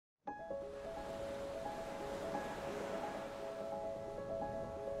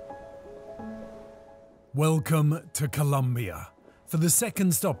Welcome to Colombia for the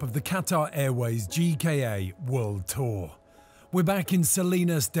second stop of the Qatar Airways GKA World Tour. We're back in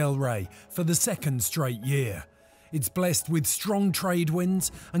Salinas del Rey for the second straight year. It's blessed with strong trade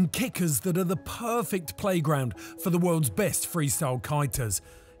winds and kickers that are the perfect playground for the world's best freestyle kiters,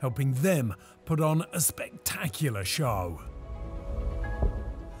 helping them put on a spectacular show.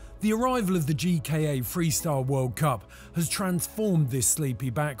 The arrival of the GKA Freestyle World Cup has transformed this sleepy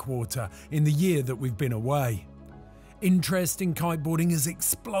backwater in the year that we've been away. Interest in kiteboarding has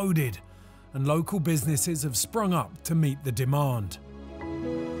exploded, and local businesses have sprung up to meet the demand.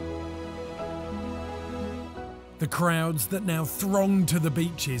 The crowds that now throng to the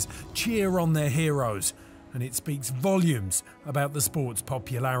beaches cheer on their heroes, and it speaks volumes about the sport's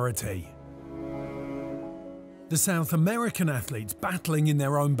popularity. The South American athletes battling in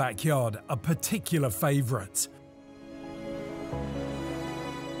their own backyard are particular favourites.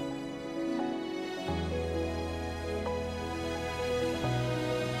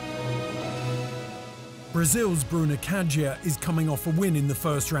 Brazil's Bruna Kagia is coming off a win in the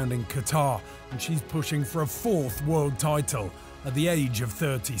first round in Qatar, and she's pushing for a fourth world title at the age of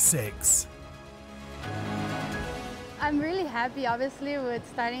 36. I'm really happy, obviously, with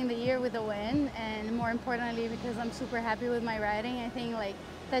starting the year with a win, and more importantly, because I'm super happy with my riding. I think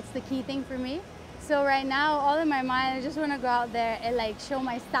that's the key thing for me. So right now, all in my mind, I just want to go out there and show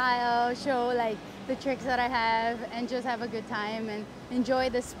my style, show the tricks that I have, and just have a good time and enjoy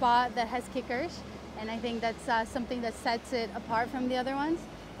the spot that has kickers. And I think that's something that sets it apart from the other ones.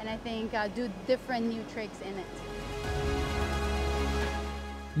 And I think do different new tricks in it.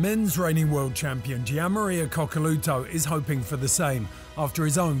 Men's reigning world champion Gianmaria Coccoluto is hoping for the same after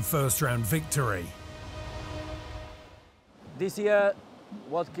his own first-round victory. This year,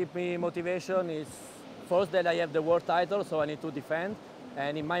 what keeps me motivation is first that I have the world title, so I need to defend.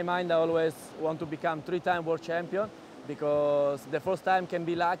 And in my mind, I always want to become three-time world champion, because the first time can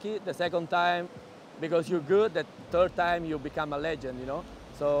be lucky, the second time because you're good, the third time you become a legend, you know?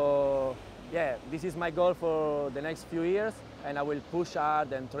 So yeah, this is my goal for the next few years, and I will push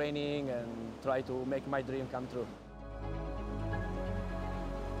hard and training and try to make my dream come true.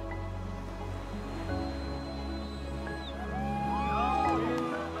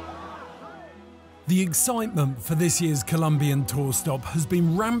 The excitement for this year's Colombian tour stop has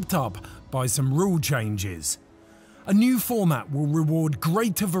been ramped up by some rule changes. A new format will reward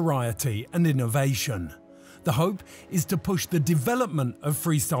greater variety and innovation. The hope is to push the development of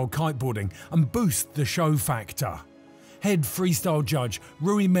freestyle kiteboarding and boost the show factor. Head freestyle judge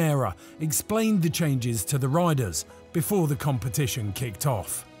Rui Mera explained the changes to the riders before the competition kicked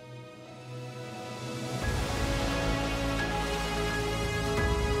off.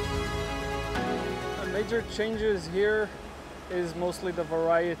 The major changes here is mostly the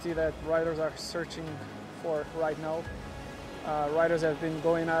variety that riders are searching for right now. Riders have been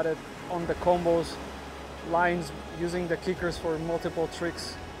going at it on the combos, lines, using the kickers for multiple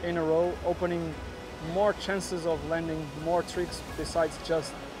tricks in a row, opening more chances of landing more tricks besides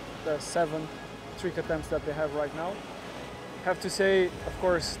just the 7 trick attempts that they have right now. Have to say, of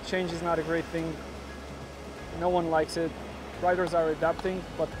course, change is not a great thing. No one likes it. Riders are adapting,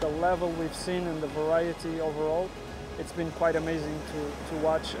 but the level we've seen and the variety overall, it's been quite amazing to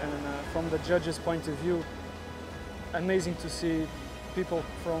watch, and from the judges' point of view, amazing to see people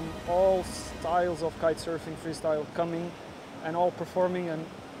from all styles of kitesurfing freestyle coming and all performing, and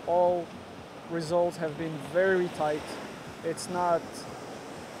all results have been very tight. It's not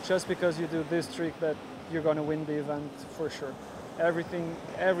just because you do this trick that you're going to win the event for sure. Every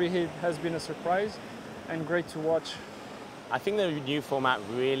hit has been a surprise and great to watch. I think the new format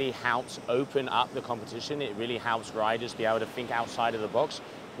really helps open up the competition. It really helps riders be able to think outside of the box.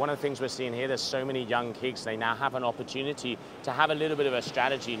 One of the things we're seeing here, there's so many young kids, they now have an opportunity to have a little bit of a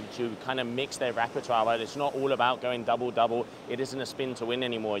strategy to kind of mix their repertoire, but it's not all about going double-double. It isn't a spin to win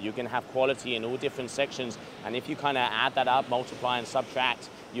anymore. You can have quality in all different sections, and if you kind of add that up, multiply and subtract,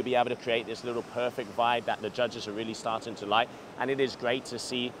 you'll be able to create this little perfect vibe that the judges are really starting to like. And it is great to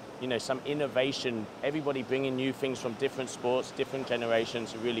see, you know, some innovation, everybody bringing new things from different sports, different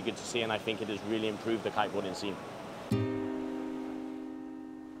generations. Really good to see, and I think it has really improved the kiteboarding scene.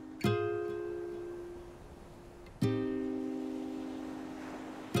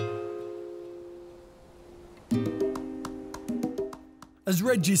 As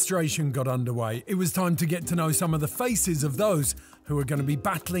registration got underway, it was time to get to know some of the faces of those who are going to be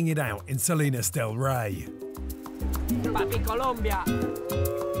battling it out in Salinas del Rey. Papi, Colombia!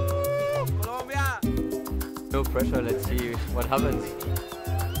 Colombia! No pressure, let's see what happens.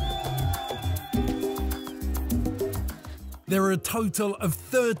 There are a total of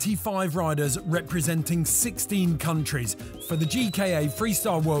 35 riders representing 16 countries for the GKA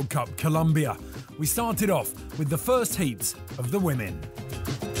Freestyle World Cup Colombia. We started off with the first heats of the women.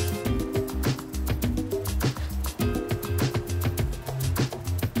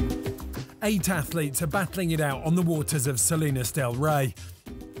 Eight athletes are battling it out on the waters of Salinas del Rey.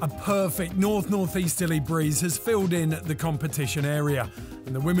 A perfect north-northeasterly breeze has filled in the competition area,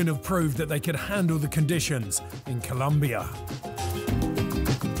 and the women have proved that they could handle the conditions in Colombia.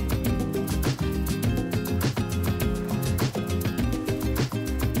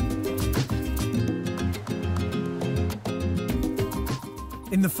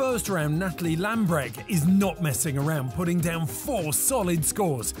 In the first round, Natalie Lambrecht is not messing around, putting down 4 solid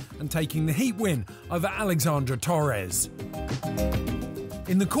scores and taking the heat win over Alexandra Torres.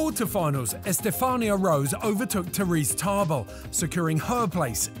 In the quarterfinals, Estefania Rose overtook Therese Tarbel, securing her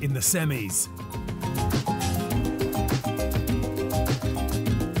place in the semis.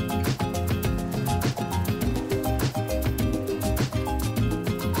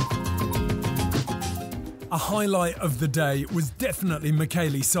 A highlight of the day was definitely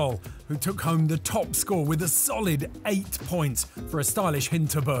Michaeli Sol, who took home the top score with a solid 8 points for a stylish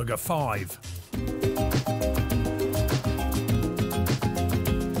Hinterberger 5.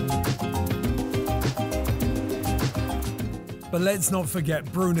 But let's not forget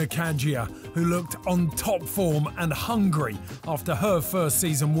Bruna Kaggia, who looked on top form and hungry after her first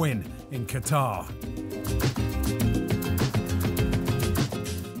season win in Qatar.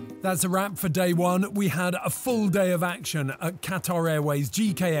 That's a wrap for day one. We had a full day of action at Qatar Airways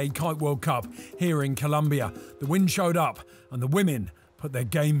GKA Kite World Cup here in Colombia. The wind showed up and the women put their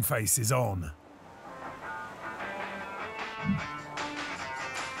game faces on.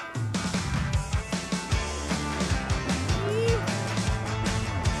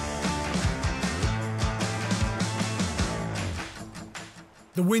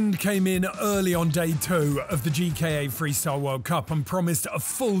 The wind came in early on day 2 of the GKA Freestyle World Cup and promised a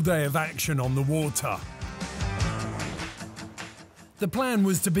full day of action on the water. The plan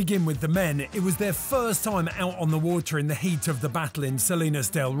was to begin with the men. It was their first time out on the water in the heat of the battle in Salinas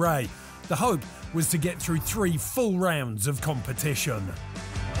del Rey. The hope was to get through 3 full rounds of competition.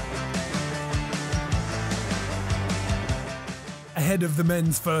 Ahead of the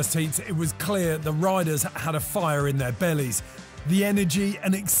men's first heats, it was clear the riders had a fire in their bellies. The energy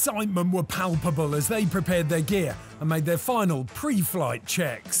and excitement were palpable as they prepared their gear and made their final pre-flight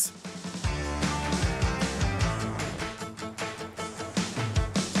checks.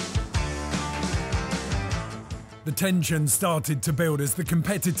 The tension started to build as the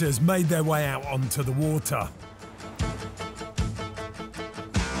competitors made their way out onto the water.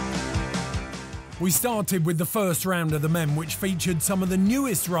 We started with the first round of the men, which featured some of the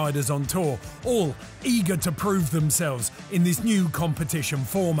newest riders on tour, all eager to prove themselves in this new competition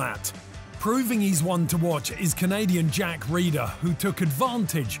format. Proving he's one to watch is Canadian Jack Reeder, who took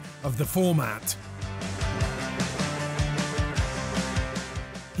advantage of the format.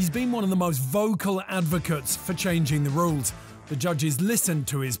 He's been one of the most vocal advocates for changing the rules. The judges listened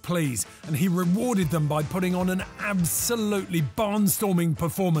to his pleas and he rewarded them by putting on an absolutely barnstorming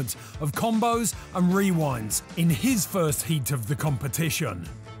performance of combos and rewinds in his first heat of the competition.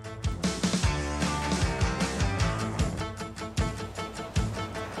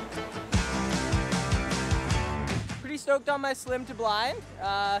 Pretty stoked on my slim to blind.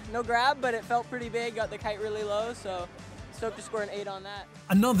 No grab, but it felt pretty big, got the kite really low, so stoked to score an 8 on that.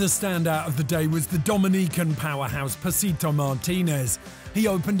 Another standout of the day was the Dominican powerhouse Pasito Martinez. He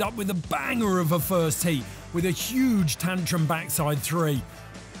opened up with a banger of a first heat with a huge tantrum backside 3.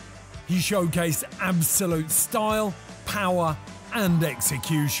 He showcased absolute style, power and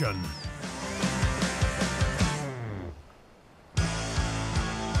execution.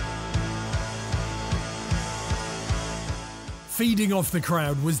 Feeding off the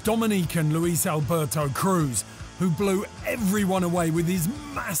crowd was Dominican Luis Alberto Cruz, who blew everyone away with his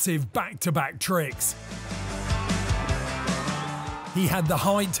massive back-to-back tricks. He had the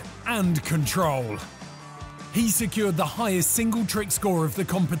height and control. He secured the highest single trick score of the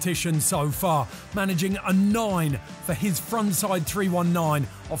competition so far, managing a 9 for his frontside 319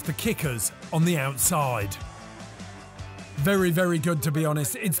 off the kickers on the outside. Very, very good, to be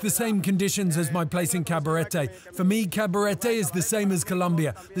honest. It's the same conditions as my place in Cabarete. For me, Cabarete is the same as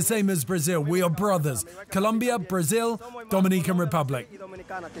Colombia, the same as Brazil. We are brothers. Colombia, Brazil, Dominican Republic.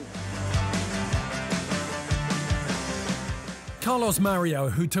 Carlos Mario,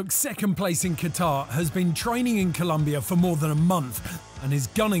 who took second place in Qatar, has been training in Colombia for more than a month and is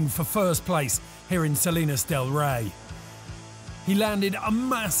gunning for first place here in Salinas del Rey. He landed a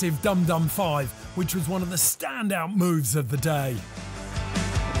massive dum-dum 5, which was one of the standout moves of the day.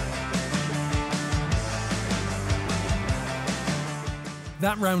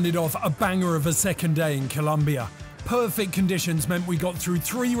 That rounded off a banger of a second day in Colombia. Perfect conditions meant we got through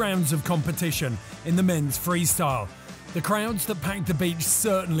 3 rounds of competition in the men's freestyle. The crowds that packed the beach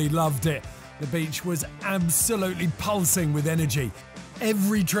certainly loved it. The beach was absolutely pulsing with energy.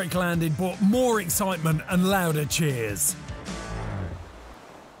 Every trick landed brought more excitement and louder cheers.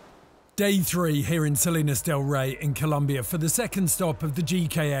 Day 3 here in Salinas del Rey in Colombia for the second stop of the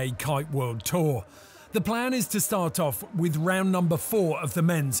GKA Kite World Tour. The plan is to start off with round number 4 of the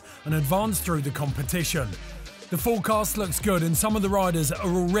men's and advance through the competition. The forecast looks good and some of the riders are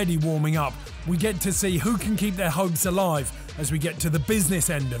already warming up. We get to see who can keep their hopes alive as we get to the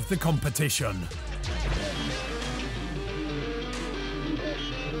business end of the competition.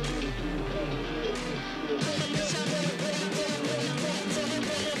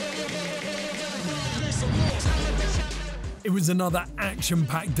 It was another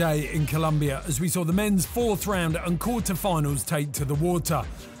action-packed day in Colombia as we saw the men's 4th round and quarter-finals take to the water.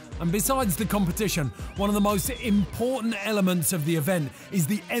 And besides the competition, one of the most important elements of the event is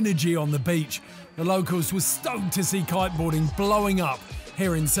the energy on the beach. The locals were stoked to see kiteboarding blowing up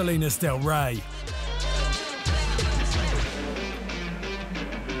here in Salinas del Rey.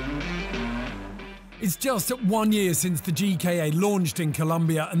 It's just 1 year since the GKA launched in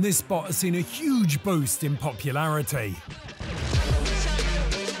Colombia, and this spot has seen a huge boost in popularity.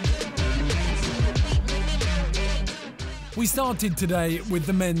 We started today with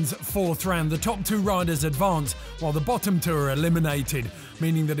the men's 4th round. The top 2 riders advanced while the bottom 2 are eliminated,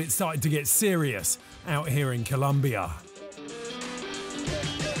 meaning that it started to get serious out here in Colombia.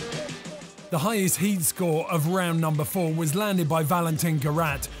 The highest heat score of round number 4 was landed by Valentin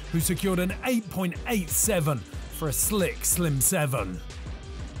Garat, who secured an 8.87 for a slick slim 7.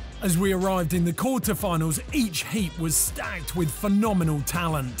 As we arrived in the quarterfinals, each heat was stacked with phenomenal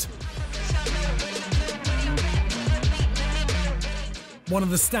talent. One of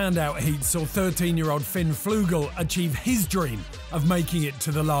the standout heats saw 13-year-old Finn Flugel achieve his dream of making it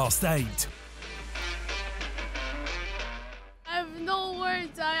to the last 8. I have no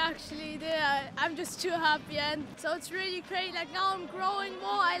words, I'm just too happy, and so it's really great. Like, now I'm growing more,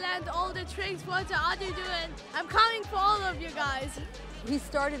 I learned all the tricks, what the other doing. I'm coming for all of you guys. He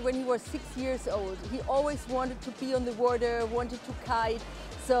started when he was 6 years old. He always wanted to be on the water, wanted to kite,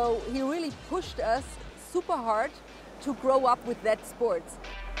 so he really pushed us super hard to grow up with that sport.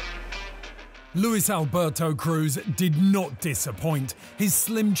 Luis Alberto Cruz did not disappoint. His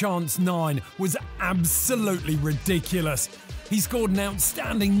slim chance 9 was absolutely ridiculous. He scored an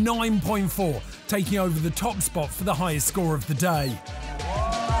outstanding 9.4, taking over the top spot for the highest score of the day.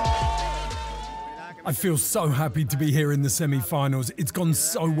 I feel so happy to be here in the semi-finals. It's gone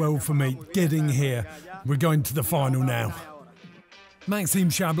so well for me getting here. We're going to the final now. Maxime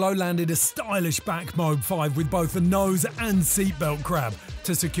Chablot landed a stylish back mode 5 with both a nose and seatbelt grab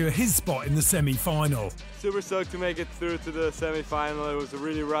to secure his spot in the semi-final. Super stoked to make it through to the semi-final. It was a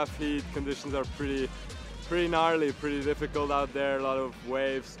really rough heat. Conditions are pretty gnarly, pretty difficult out there. A lot of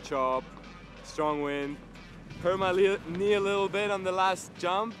waves, chop, strong wind. Hurt my knee a little bit on the last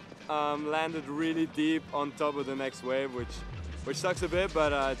jump. Landed really deep on top of the next wave, which sucks a bit,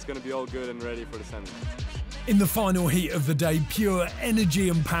 but it's going to be all good and ready for the semi. In the final heat of the day, pure energy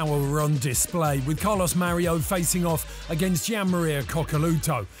and power were on display, with Carlos Mario facing off against Gian-Maria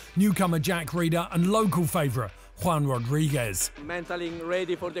Coccoluto, newcomer Jack Reeder and local favourite Juan Rodriguez. Mentally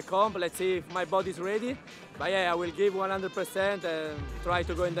ready for the comp, let's see if my body's ready. But yeah, I will give 100% and try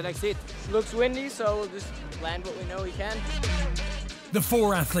to go in the next heat. Looks windy, so we'll just land what we know we can. The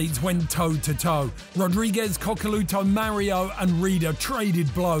 4 athletes went toe-to-toe. Rodriguez, Coccoluto, Mario and Reeder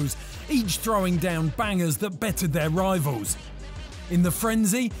traded blows, each throwing down bangers that bettered their rivals. In the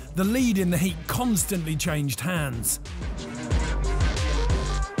frenzy, the lead in the heat constantly changed hands.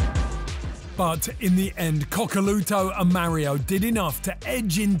 But in the end, Coccoluto and Mario did enough to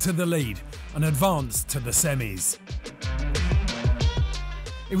edge into the lead and advance to the semis.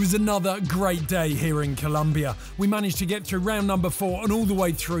 It was another great day here in Colombia. We managed to get through round number 4 and all the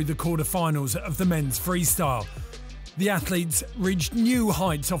way through the quarterfinals of the men's freestyle. The athletes reached new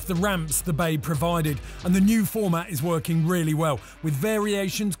heights off the ramps the bay provided, and the new format is working really well, with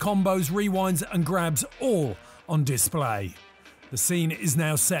variations, combos, rewinds and grabs all on display. The scene is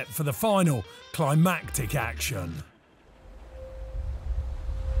now set for the final climactic action.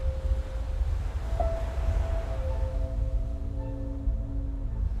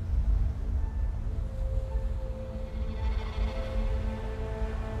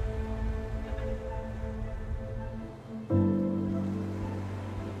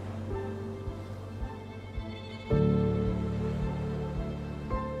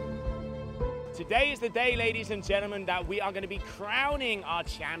 Today is the day, ladies and gentlemen, that we are going to be crowning our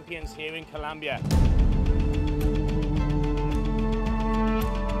champions here in Colombia.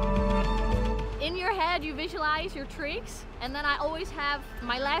 In your head, you visualize your tricks, and then I always have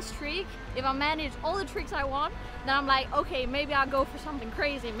my last trick. If I manage all the tricks I want, then I'm like, okay, maybe I'll go for something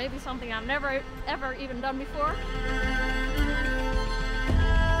crazy, maybe something I've never ever even done before.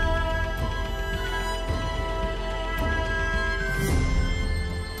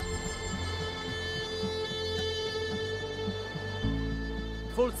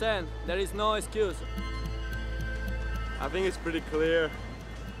 Full send, there is no excuse. I think it's pretty clear,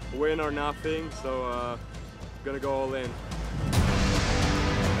 win or nothing, so gonna go all in.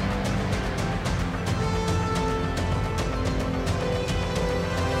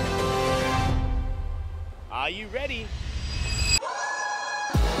 Are you ready?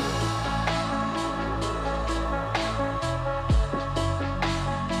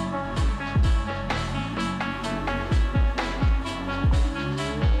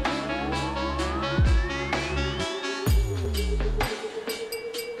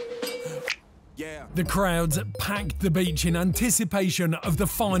 The crowds packed the beach in anticipation of the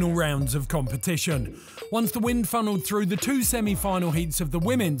final rounds of competition. Once the wind funneled through, the two semi-final heats of the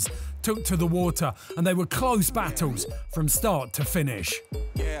women's took to the water, and they were close battles from start to finish.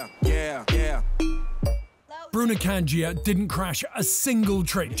 Bruna Kangia didn't crash a single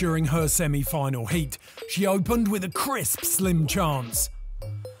trick during her semi-final heat. She opened with a crisp slim chance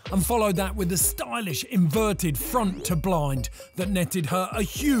and followed that with a stylish inverted front to blind that netted her a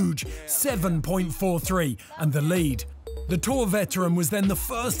huge 7.43 and the lead. The tour veteran was then the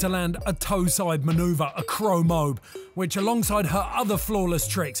first to land a toe side manoeuvre, a crow mobe, which alongside her other flawless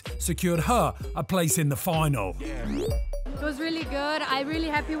tricks secured her a place in the final. It was really good. I'm really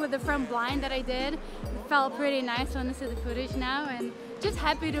happy with the front blind that I did. It felt pretty nice when I see the footage now, and just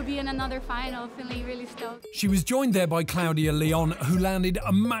happy to be in another final, feeling really stoked. She was joined there by Claudia Leon, who landed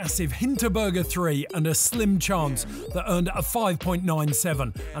a massive Hinterberger 3 and a slim chance that earned a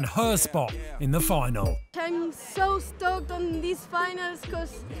 5.97 and her spot in the final. I'm so stoked on these finals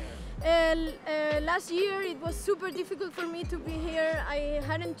because last year it was super difficult for me to be here. I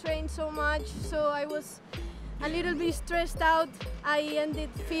hadn't trained so much, so I was a little bit stressed out. I ended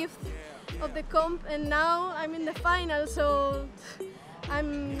 5th of the comp, and now I'm in the final, so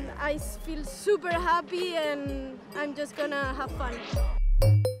I feel super happy, and I'm just gonna have fun.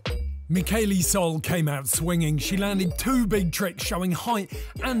 Michaeli Sol came out swinging. She landed two big tricks showing height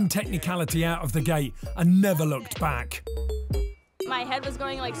and technicality out of the gate and never looked back. My head was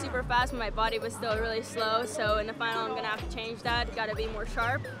going like super fast, but my body was still really slow. So in the final, I'm gonna have to change that. Got to be more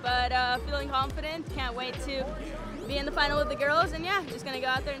sharp, but feeling confident. Can't wait to be in the final with the girls, and yeah, just gonna go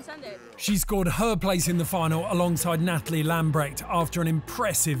out there and send it. She scored her place in the final alongside Natalie Lambrecht after an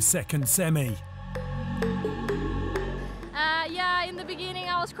impressive second semi. Yeah, in the beginning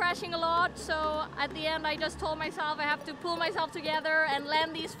I was crashing a lot, so at the end I just told myself I have to pull myself together and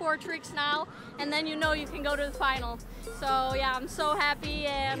land these 4 tricks now, and then you know you can go to the final. So yeah, I'm so happy,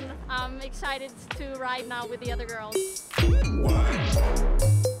 and I'm excited to ride now with the other girls.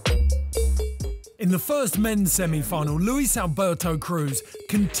 In the first men's semi-final, Luis Alberto Cruz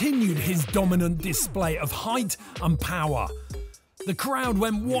continued his dominant display of height and power. The crowd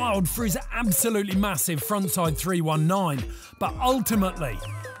went wild for his absolutely massive frontside 319, but ultimately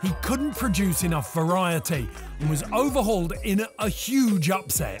he couldn't produce enough variety and was overhauled in a huge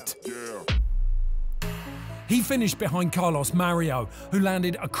upset. He finished behind Carlos Mario, who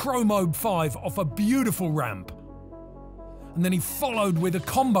landed a Chromobe 5 off a beautiful ramp. And then he followed with a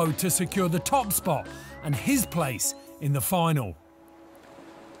combo to secure the top spot and his place in the final.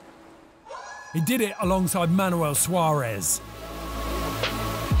 He did it alongside Manuel Suarez.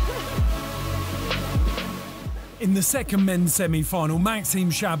 In the second men's semi-final, Maxime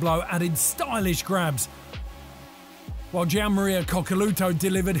Chablot added stylish grabs, while Gianmaria Coccaluto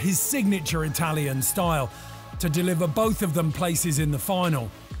delivered his signature Italian style to deliver both of them places in the final.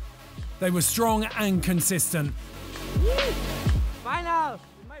 They were strong and consistent. Final!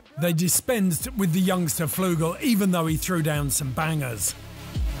 They dispensed with the youngster Flugel, even though he threw down some bangers.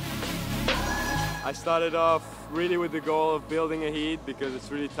 I started off really with the goal of building a heat because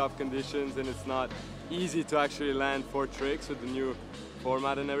it's really tough conditions and it's not easy to actually land 4 tricks with the new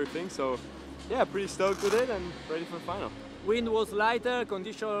format and everything. So yeah, pretty stoked with it and ready for the final. Wind was lighter,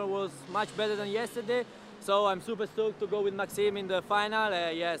 condition was much better than yesterday, so I'm super stoked to go with Maxime in the final.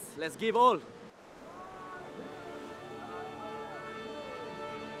 Yes, let's give all.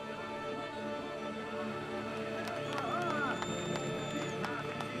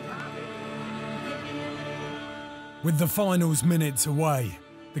 With the finals minutes away,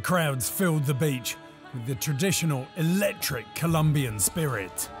 The crowds filled the beach with the traditional electric Colombian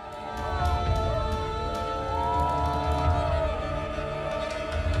spirit.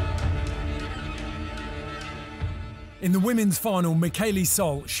 In the women's final, Michele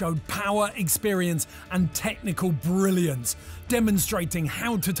Sol showed power, experience and technical brilliance, demonstrating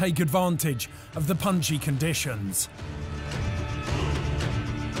how to take advantage of the punchy conditions.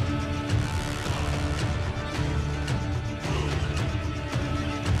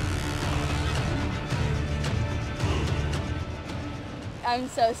 I'm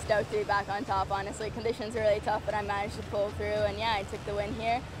so stoked to be back on top, honestly. Conditions are really tough, but I managed to pull through, and yeah, I took the win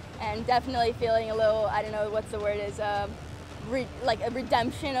here. And definitely feeling a little, I don't know what the word is, like a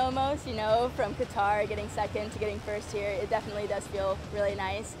redemption almost, you know, from Qatar, getting second to getting first here. It definitely does feel really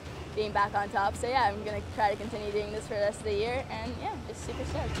nice being back on top. So yeah, I'm going to try to continue doing this for the rest of the year, and yeah, just super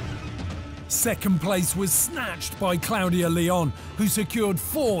stoked. Second place was snatched by Claudia Leon, who secured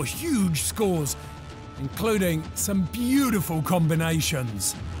 4 huge scores, including some beautiful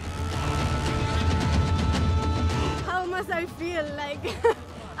combinations. How must I feel? Like,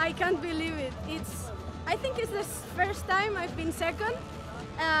 I can't believe it. I think it's the first time I've been second.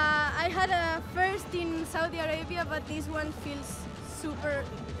 I had a first in Saudi Arabia, but this one feels super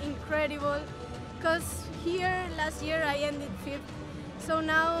incredible because here last year I ended 5th. So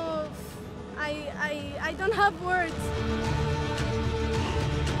now I don't have words.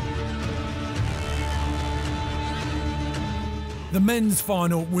 The men's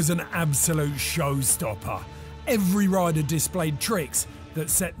final was an absolute showstopper. Every rider displayed tricks that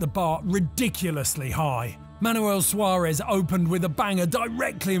set the bar ridiculously high. Manuel Suarez opened with a banger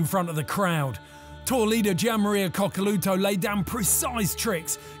directly in front of the crowd. Tour leader Gianmaria Coccoluto laid down precise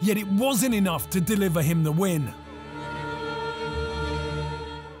tricks, yet it wasn't enough to deliver him the win.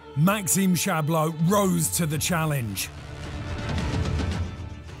 Maxime Chablot rose to the challenge.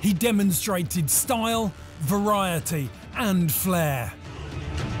 He demonstrated style, variety and flair.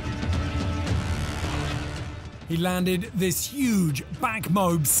 He landed this huge back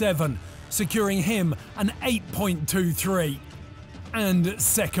mob 7, securing him an 8.23 and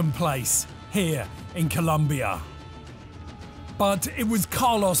second place here in Colombia. But it was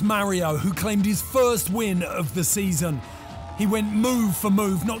Carlos Mario who claimed his first win of the season. He went move for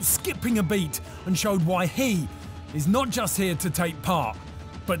move, not skipping a beat, and showed why he is not just here to take part,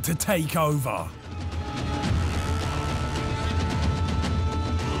 but to take over.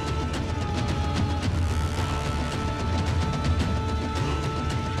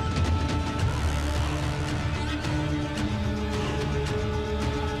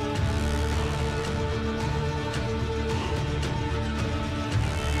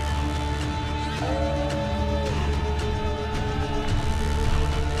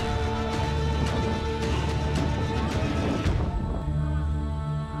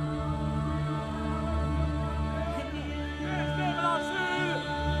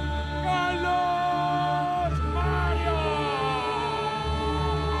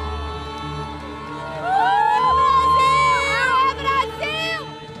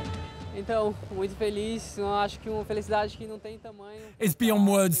 It's beyond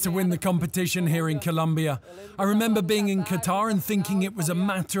words to win the competition here in Colombia. I remember being in Qatar and thinking it was a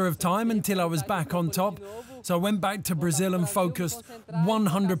matter of time until I was back on top. So I went back to Brazil and focused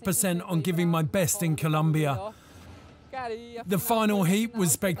 100% on giving my best in Colombia. The final heat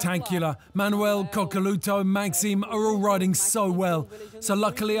was spectacular. Manuel, Coccoluto, Maxime are all riding so well. So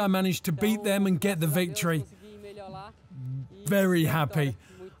luckily I managed to beat them and get the victory. Very happy.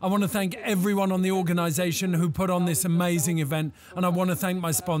 I want to thank everyone on the organisation who put on this amazing event, and I want to thank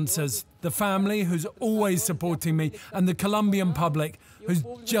my sponsors, the family who's always supporting me, and the Colombian public who's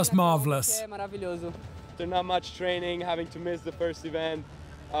just marvellous. There's not much training, having to miss the first event,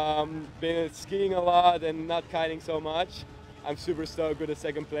 been skiing a lot and not kiting so much. I'm super stoked with the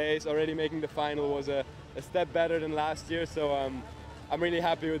second place. Already making the final was a step better than last year, so I'm really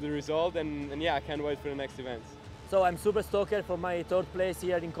happy with the result, and yeah, I can't wait for the next events. So I'm super stoked for my 3rd place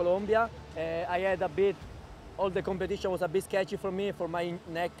here in Colombia. I had all the competition was a bit sketchy for me for my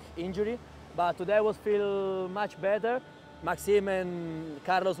neck injury, but today I was feel much better. Maxime and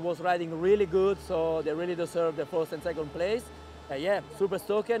Carlos was riding really good, so they really deserve the 1st and 2nd place. Yeah, super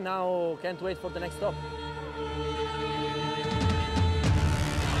stoked. Now can't wait for the next stop.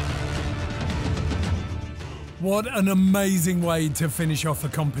 What an amazing way to finish off a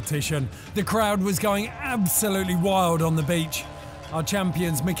competition. The crowd was going absolutely wild on the beach. Our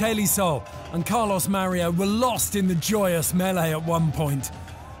champions Michele Sol and Carlos Mario were lost in the joyous melee at one point.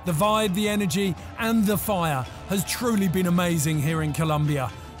 The vibe, the energy and the fire has truly been amazing here in Colombia.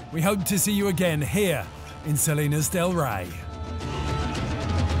 We hope to see you again here in Salinas del Rey.